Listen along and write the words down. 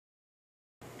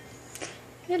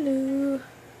Hello.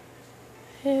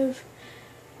 I have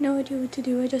no idea what to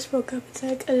do. I just woke up. It's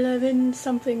like 11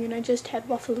 something and I just had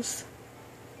waffles.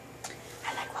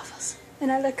 I like waffles. And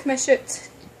I like my shirt.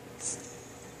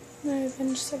 My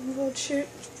Avenged Sevenfold shirt.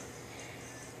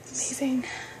 Amazing.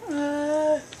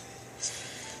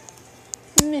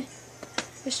 Meh.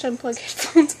 I should unplug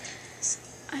headphones.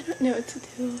 I don't know what to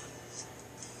do.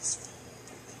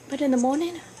 But in the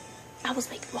morning, I was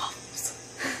making waffles.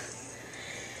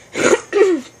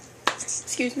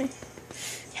 Excuse me.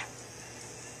 Yeah.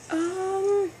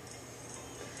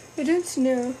 I don't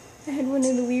know. I had one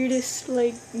of the weirdest,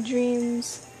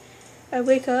 dreams. I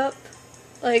wake up,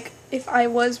 if I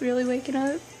was really waking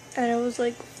up, and I was,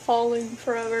 falling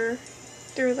forever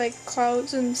through,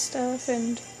 clouds and stuff,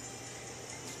 and,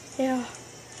 yeah.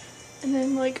 And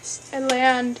then, I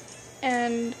land,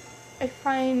 and I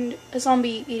find a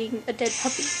zombie eating a dead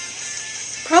puppy.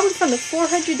 Probably from the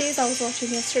 400 days I was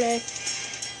watching yesterday.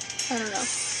 I don't know.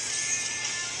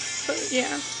 But,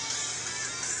 yeah.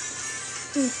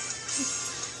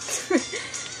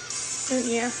 And,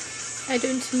 yeah. I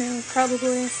don't know.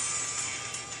 Probably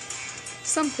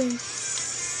something.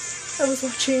 I was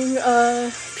watching,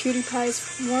 PewDiePie's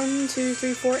 1, 2,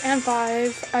 3, 4, and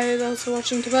 5. I was also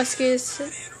watching Tobuscus.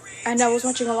 And I was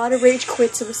watching a lot of Rage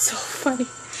Quits. It was so funny.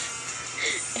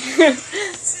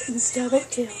 It's double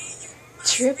kill.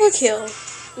 Triple kill.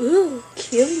 Ooh,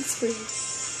 killing spree.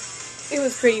 It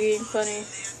was pretty funny.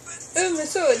 Oh, my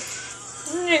sword.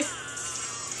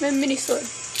 My mini sword. I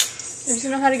just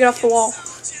don't know how to get off the wall.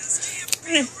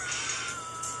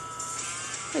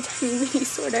 My tiny mini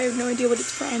sword. I have no idea what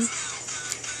it's from.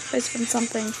 But it's from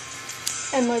something.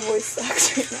 And my voice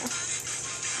sucks right now.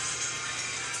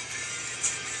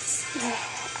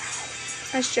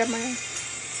 I just jabbed my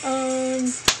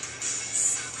eye.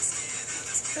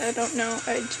 I don't know.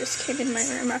 I just came in my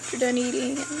room after done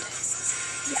eating and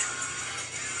yeah.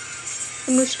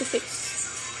 I mooshed the face.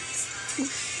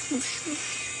 Moosh, moosh,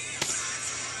 moosh.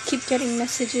 Keep getting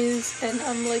messages and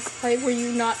I'm like, why were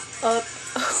you not up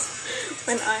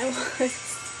when I was?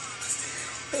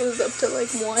 It was up to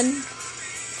 1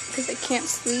 because I can't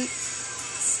sleep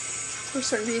for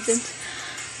certain reasons.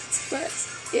 But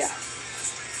yeah. I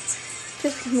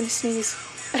feel like I'm gonna sneeze.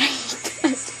 I hate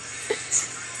that.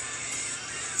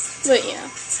 But yeah.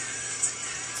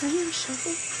 Is that even a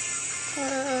shovel?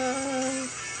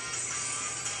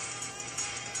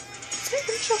 Is that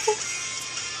even a shovel?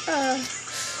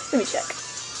 Let me check.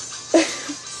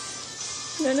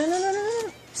 No.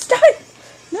 Stop it!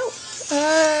 No. No.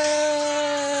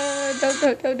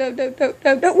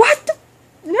 What the?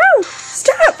 No!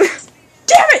 Stop!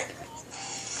 Damn it!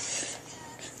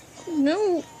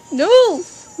 No.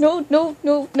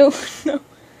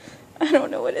 I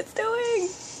don't know what it's doing.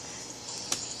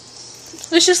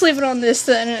 Let's just leave it on this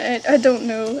then. I don't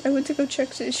know. I went to go check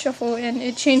the shuffle and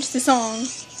it changed the song.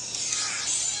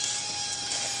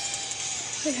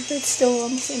 It's still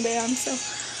on the same band, so.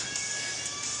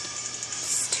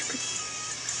 Stupid.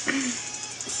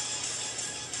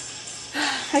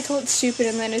 I call it stupid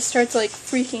and then it starts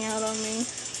freaking out on me.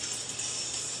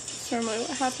 That's normally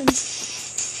what happens.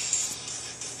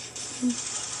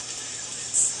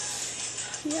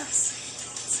 Yeah.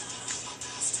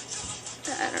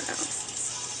 I don't know.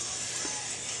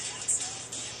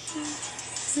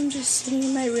 I'm just sitting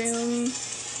in my room,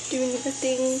 doing other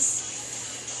things.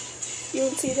 You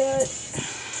won't see that.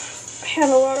 I had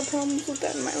a lot of problems with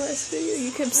that in my last video.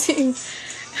 You kept seeing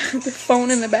the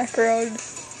phone in the background.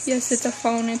 Yes, it's a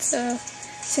phone. It's a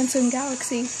Samsung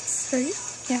Galaxy, right?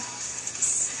 Yeah.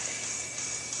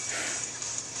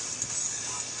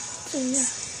 So yeah.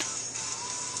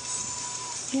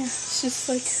 Yeah, it's just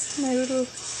my little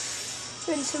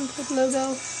Avenged Sevenfold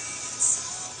logo.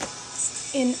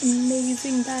 An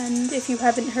amazing band. If you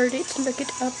haven't heard it, look it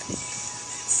up.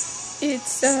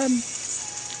 It's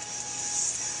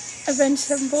Avenged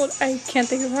Sevenfold. I can't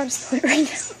think of how to spell it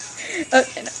right now.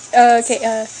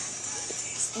 Okay,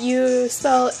 you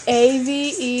spell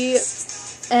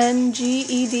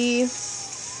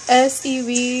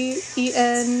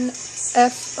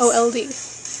AVENGEDSEVENFOLD.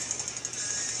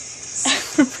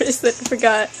 For a second, I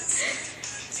forgot.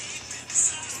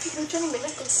 I'm trying my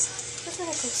necklace. Where's my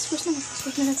necklace? Where's my necklace?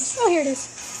 Where's my necklace? Oh, here it is.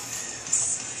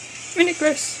 My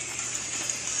necklace.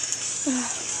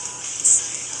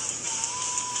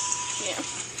 Yeah.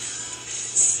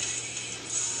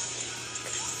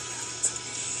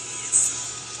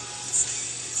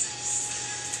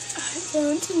 I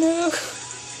don't know.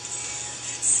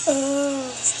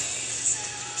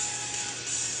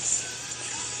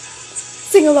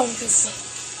 Sing along with me.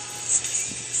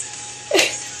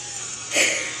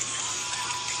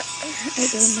 I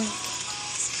don't know.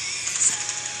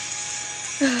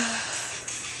 I'm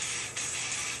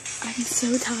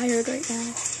so tired right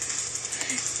now.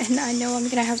 And I know I'm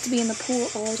gonna have to be in the pool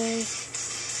all day.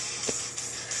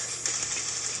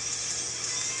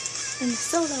 And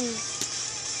Solo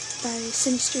by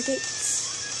Sinister Gates.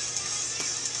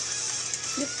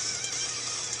 Yep.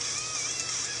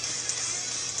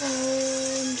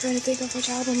 I'm trying to think of which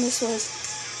album this was.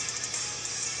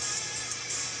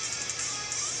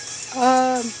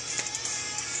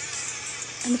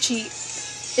 I'm a cheat.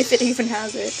 If it even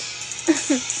has it.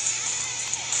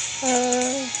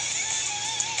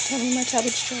 Tell me my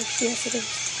cabbage charged. Yes, it is.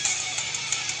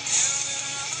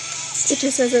 It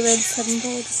just says Avenged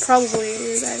Sevenfold. Probably it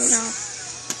is, I don't know.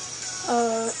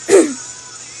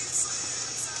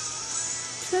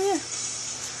 So yeah.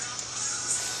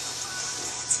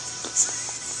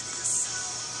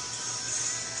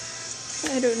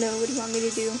 I don't know, what do you want me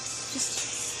to do?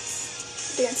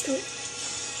 Just dance to it?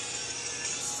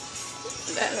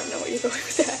 I don't know where you're going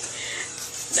with that.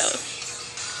 No.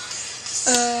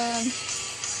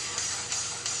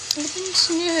 What's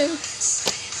new?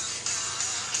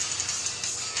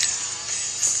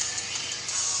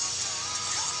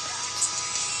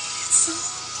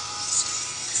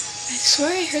 I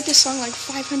swear I heard this song like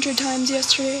 500 times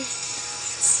yesterday.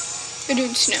 I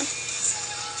don't know.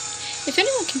 If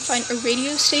anyone can find a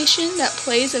radio station that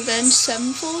plays Avenged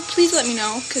Sevenfold, please let me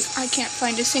know, because I can't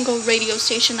find a single radio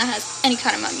station that has any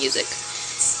kind of my music.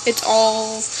 It's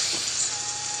all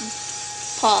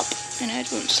pop, and I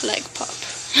don't like pop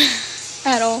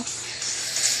at all.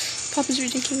 Pop is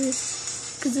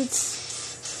ridiculous, because it's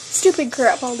stupid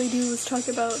crap. All they do is talk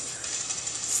about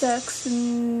sex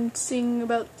and sing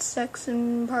about sex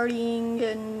and partying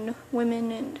and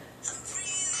women and...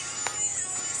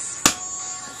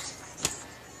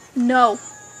 No.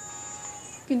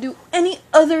 You can do any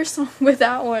other song with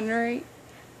that one, right?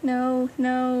 No,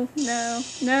 no, no,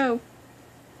 no.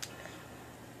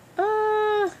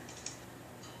 I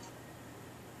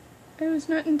was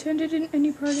not intended in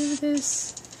any part of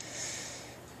this.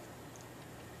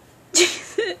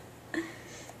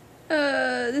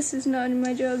 This is not in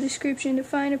my job description to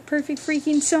find a perfect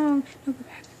freaking song. No, go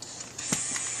back.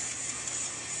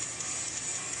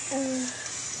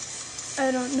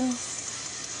 I don't know.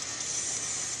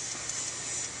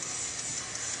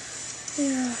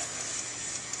 Yeah.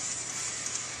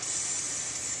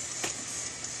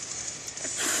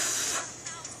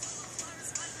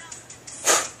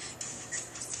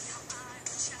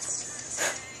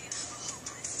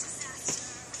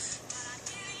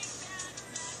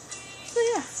 So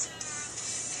yeah.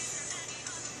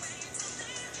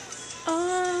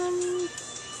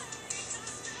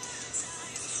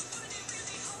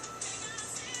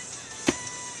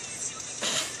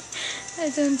 I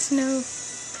don't know.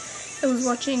 I was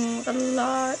watching a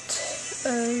lot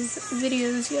of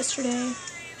videos yesterday,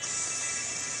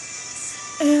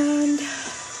 and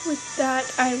with that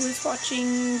I was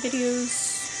watching videos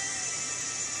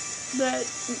that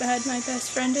had my best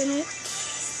friend in it,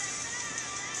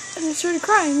 and I started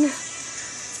crying.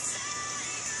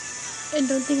 And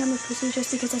don't think I'm a pussy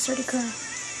just because I started crying,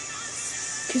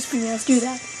 because females do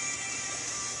that,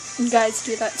 and guys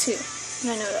do that too,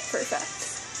 and I know that for a fact.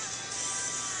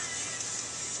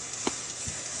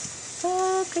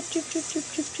 Chip, chip, chip, chip,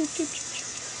 chip, chip, chip.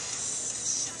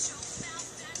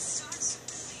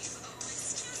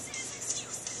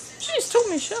 She just told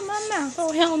me to shut my mouth.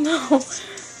 Oh, hell no.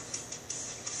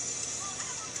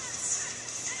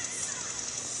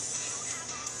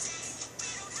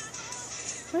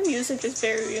 My music is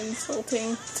very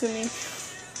insulting to me.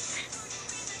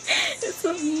 It's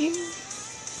so mean.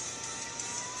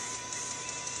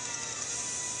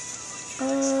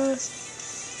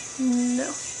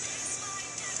 No.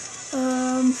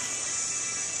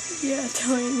 Yeah,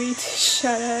 telling me to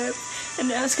shut up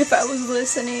and ask if I was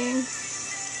listening.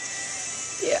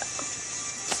 Yeah.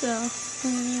 So,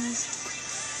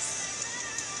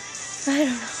 I don't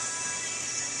know.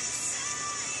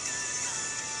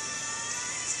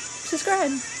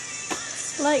 Subscribe,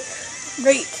 like,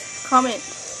 rate, comment,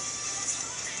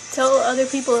 tell other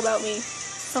people about me.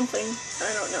 Something.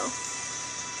 I don't know.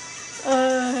 I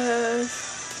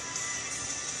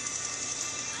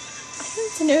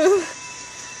don't know.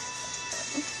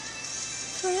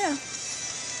 So yeah.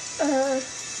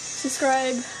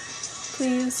 Subscribe,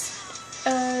 please.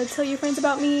 Tell your friends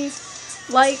about me.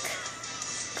 Like,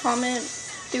 comment,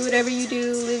 do whatever you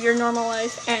do, live your normal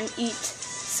life, and eat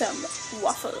some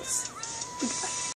waffles. Goodbye.